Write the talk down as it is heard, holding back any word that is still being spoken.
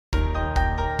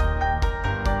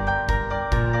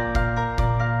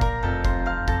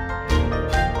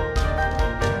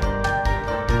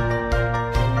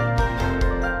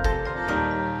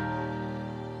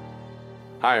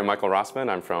Hi, I'm Michael Rossmann.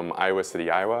 I'm from Iowa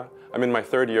City, Iowa. I'm in my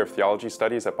third year of theology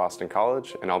studies at Boston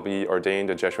College, and I'll be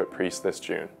ordained a Jesuit priest this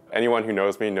June. Anyone who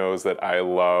knows me knows that I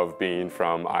love being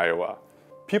from Iowa.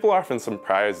 People are often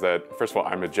surprised that, first of all,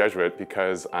 I'm a Jesuit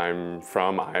because I'm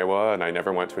from Iowa and I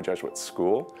never went to a Jesuit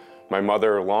school. My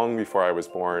mother, long before I was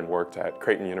born, worked at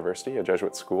Creighton University, a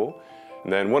Jesuit school.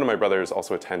 And then one of my brothers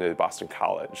also attended Boston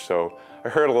College, so I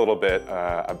heard a little bit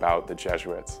about the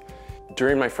Jesuits.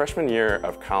 During my freshman year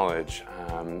of college,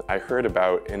 I heard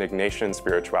about an Ignatian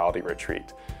Spirituality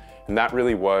retreat. And that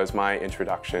really was my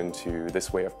introduction to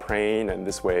this way of praying and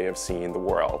this way of seeing the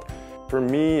world. For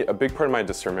me, a big part of my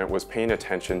discernment was paying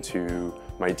attention to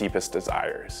my deepest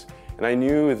desires. And I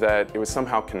knew that it was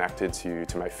somehow connected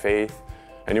to my faith.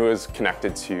 I knew it was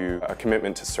connected to a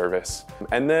commitment to service.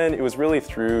 And then it was really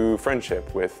through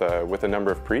friendship with a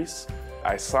number of priests.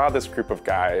 I saw this group of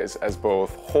guys as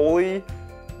both holy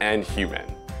and human.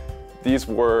 These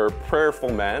were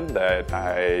prayerful men that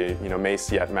I may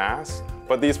see at Mass,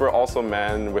 but these were also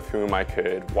men with whom I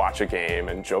could watch a game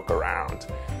and joke around.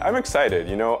 I'm excited,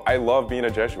 I love being a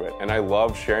Jesuit and I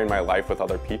love sharing my life with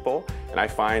other people, and I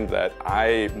find that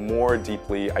I more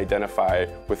deeply identify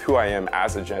with who I am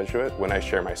as a Jesuit when I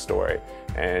share my story.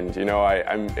 And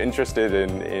I'm interested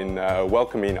in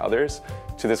welcoming others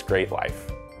to this great life.